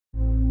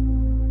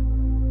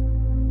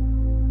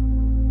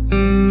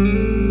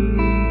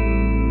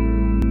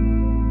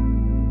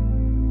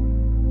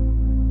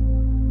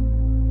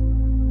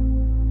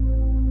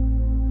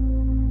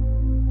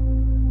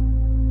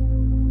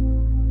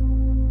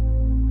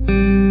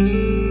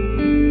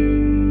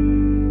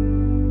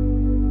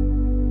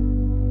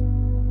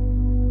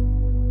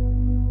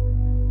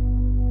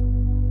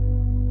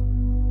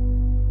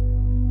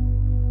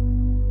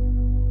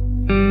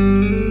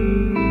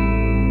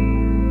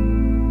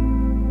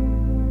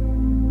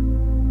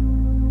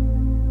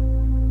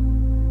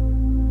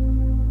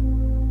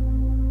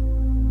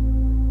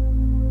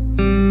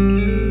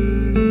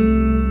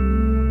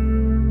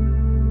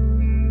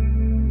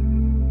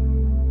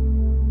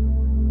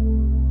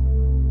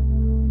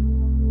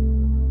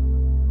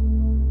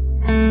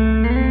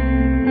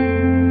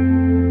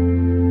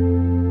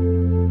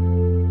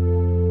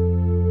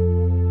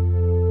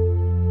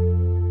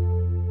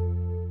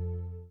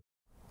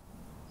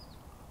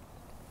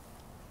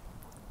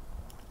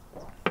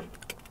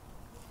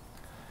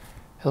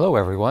Hello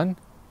everyone,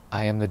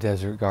 I am the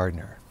Desert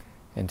Gardener,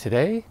 and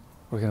today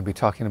we're going to be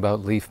talking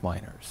about leaf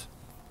miners.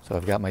 So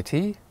I've got my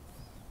tea,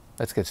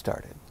 let's get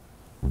started.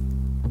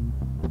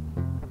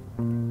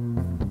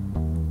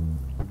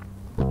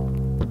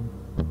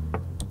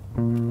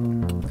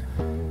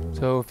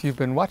 So if you've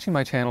been watching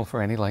my channel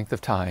for any length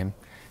of time,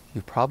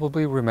 you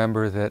probably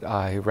remember that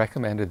I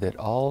recommended that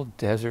all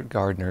desert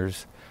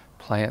gardeners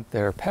plant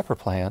their pepper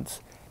plants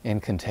in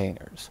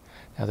containers.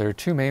 Now there are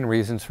two main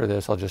reasons for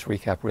this. I'll just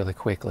recap really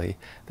quickly.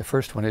 The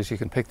first one is you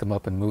can pick them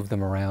up and move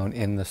them around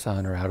in the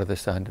sun or out of the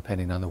sun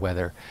depending on the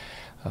weather.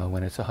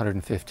 When it's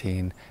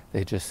 115,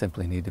 they just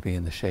simply need to be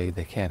in the shade.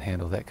 They can't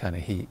handle that kind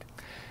of heat.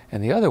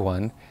 And the other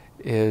one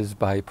is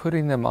by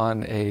putting them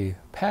on a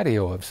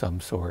patio of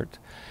some sort,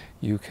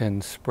 you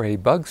can spray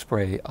bug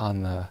spray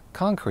on the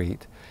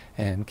concrete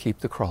and keep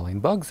the crawling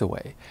bugs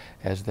away,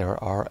 as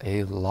there are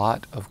a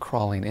lot of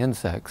crawling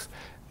insects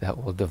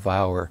that will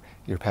devour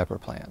your pepper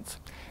plants.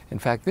 In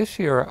fact, this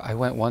year I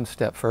went one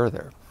step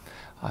further.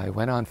 I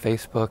went on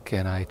Facebook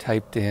and I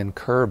typed in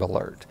curb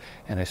alert,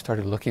 and I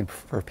started looking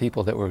for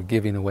people that were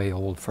giving away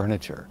old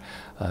furniture,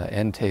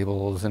 end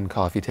tables and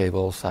coffee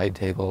tables, side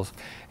tables,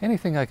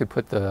 anything I could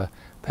put the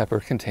pepper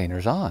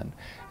containers on.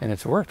 And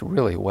it's worked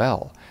really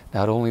well.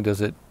 Not only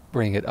does it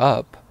bring it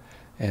up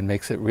and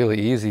makes it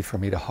really easy for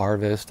me to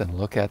harvest and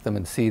look at them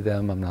and see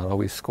them. I'm not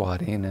always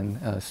squatting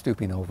and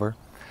stooping over.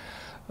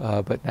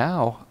 But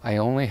now I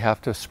only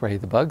have to spray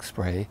the bug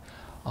spray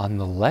on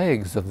the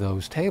legs of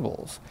those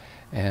tables,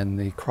 and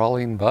the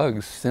crawling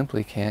bugs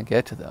simply can't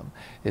get to them.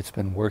 It's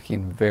been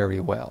working very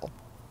well.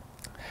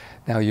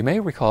 Now you may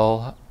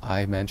recall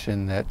I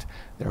mentioned that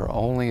there are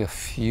only a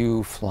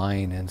few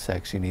flying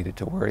insects you needed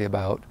to worry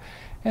about,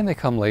 and they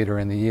come later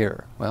in the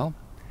year. Well,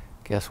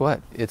 guess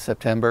what? It's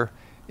September,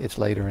 it's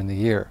later in the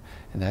year,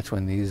 and that's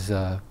when these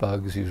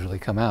bugs usually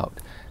come out.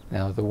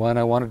 Now the one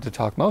I wanted to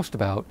talk most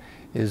about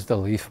is the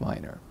leaf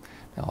miner.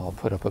 Now I'll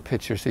put up a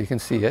picture so you can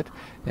see it,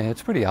 and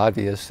it's pretty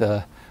obvious.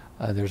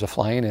 There's a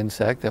flying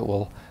insect that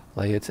will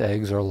lay its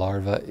eggs or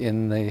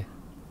larvae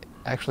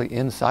actually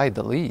inside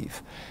the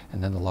leaf,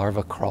 and then the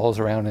larva crawls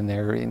around in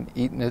there and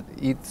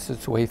eats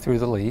its way through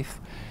the leaf,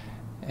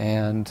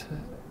 and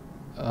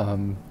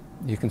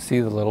you can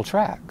see the little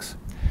tracks.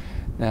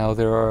 Now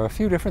there are a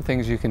few different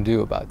things you can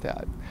do about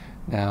that.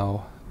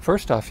 Now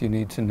first off, you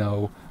need to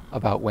know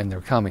about when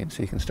they're coming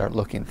so you can start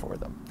looking for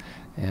them.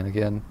 And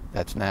again,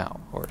 that's now,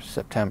 or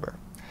September.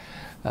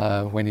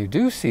 When you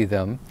do see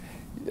them,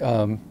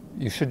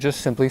 you should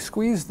just simply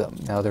squeeze them.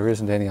 Now there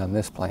isn't any on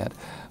this plant,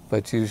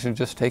 but you should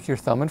just take your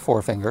thumb and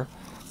forefinger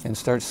and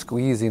start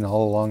squeezing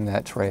all along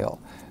that trail.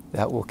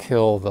 That will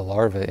kill the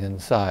larva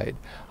inside.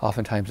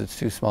 Oftentimes it's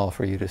too small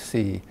for you to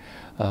see,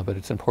 but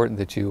it's important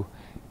that you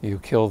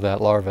kill that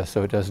larva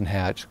so it doesn't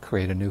hatch,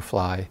 create a new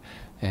fly,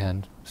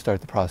 and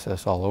start the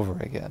process all over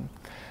again.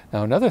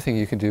 Now another thing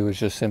you can do is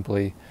just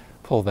simply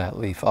pull that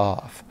leaf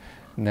off.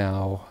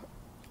 Now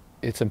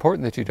it's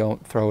important that you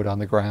don't throw it on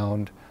the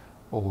ground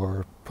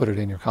or put it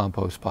in your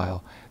compost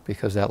pile,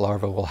 because that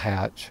larva will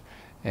hatch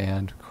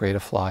and create a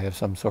fly of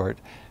some sort,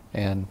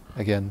 and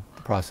again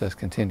the process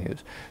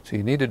continues. So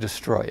you need to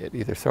destroy it.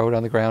 Either throw it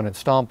on the ground and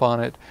stomp on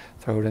it,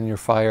 throw it in your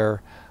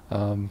fire,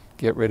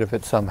 get rid of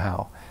it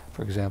somehow.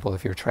 For example,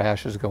 if your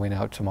trash is going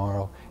out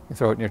tomorrow, you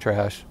throw it in your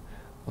trash,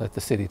 let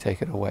the city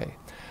take it away.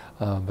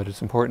 But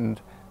it's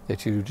important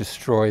that you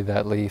destroy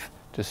that leaf,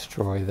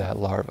 destroy that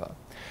larva.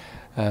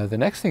 The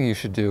next thing you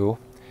should do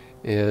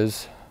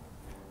is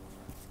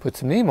put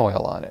some neem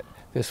oil on it.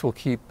 This will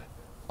keep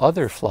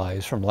other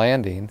flies from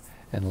landing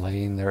and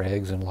laying their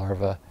eggs and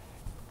larvae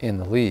in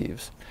the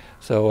leaves.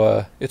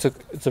 So it's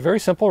a very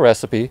simple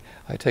recipe.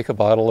 I take a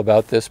bottle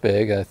about this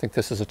big. I think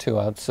this is a 2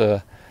 ounce,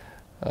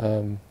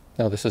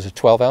 no, this is a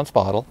 12 ounce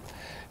bottle,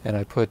 and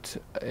I put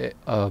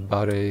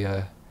about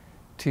a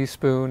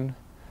teaspoon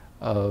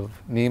of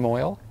neem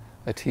oil,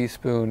 a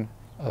teaspoon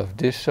of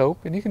dish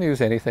soap, and you can use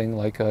anything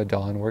like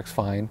Dawn works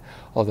fine,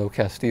 although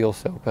Castile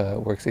soap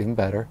works even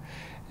better.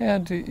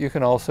 And you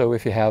can also,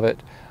 if you have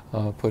it,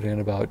 put in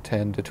about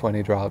 10 to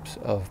 20 drops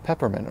of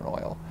peppermint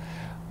oil.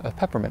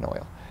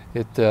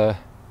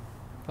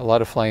 A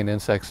lot of flying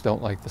insects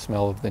don't like the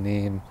smell of the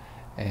neem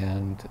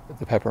and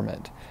the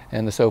peppermint,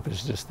 and the soap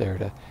is just there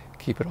to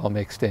keep it all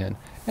mixed in.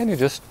 And you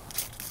just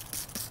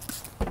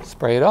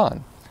spray it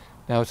on.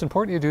 Now it's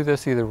important you do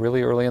this either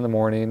really early in the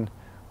morning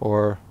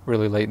or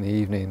really late in the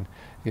evening.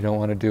 You don't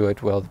want to do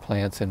it while the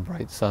plant's in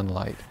bright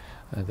sunlight.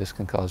 This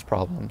can cause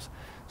problems.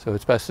 So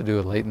it's best to do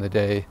it late in the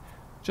day,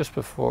 just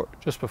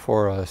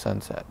before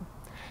sunset.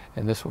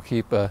 And this will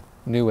keep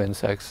new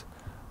insects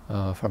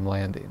from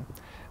landing.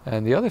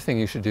 And the other thing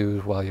you should do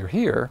while you're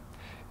here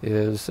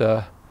is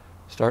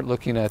start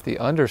looking at the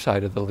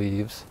underside of the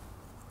leaves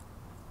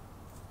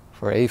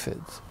for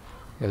aphids,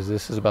 because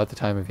this is about the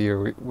time of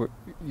year where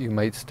you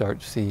might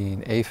start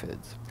seeing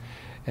aphids.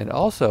 And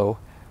also,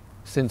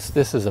 since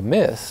this is a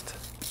mist,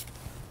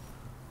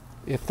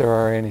 if there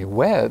are any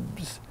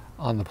webs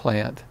on the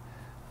plant,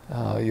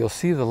 you'll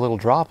see the little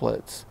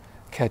droplets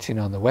catching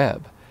on the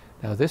web.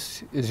 Now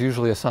this is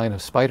usually a sign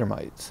of spider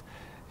mites,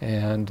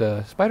 and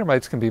spider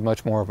mites can be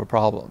much more of a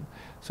problem.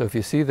 So if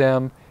you see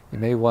them, you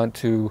may want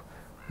to,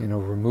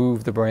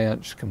 remove the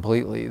branch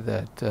completely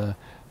that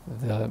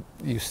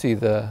you see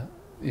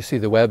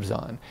the webs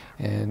on,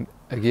 and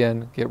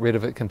again, get rid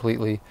of it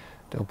completely.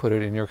 Don't put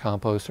it in your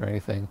compost or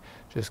anything.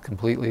 Just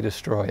completely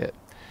destroy it.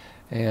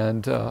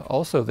 And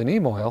also, the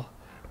neem oil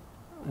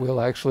will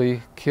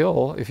actually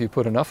kill, if you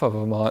put enough of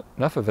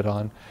it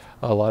on,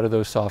 a lot of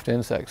those soft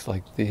insects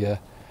like the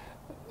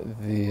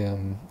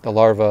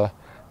larvae,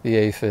 the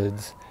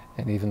aphids,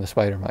 and even the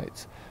spider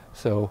mites.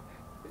 So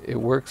it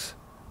works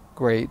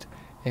great,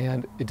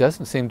 and it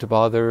doesn't seem to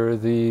bother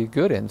the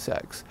good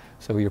insects.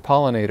 So your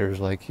pollinators,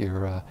 like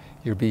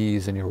your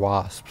bees and your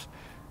wasps,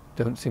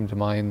 don't seem to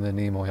mind the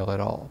neem oil at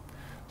all.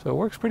 So it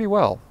works pretty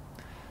well.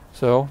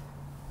 So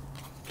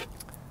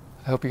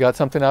I hope you got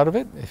something out of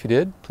it. If you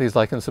did, please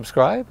like and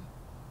subscribe,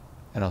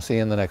 and I'll see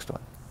you in the next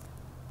one.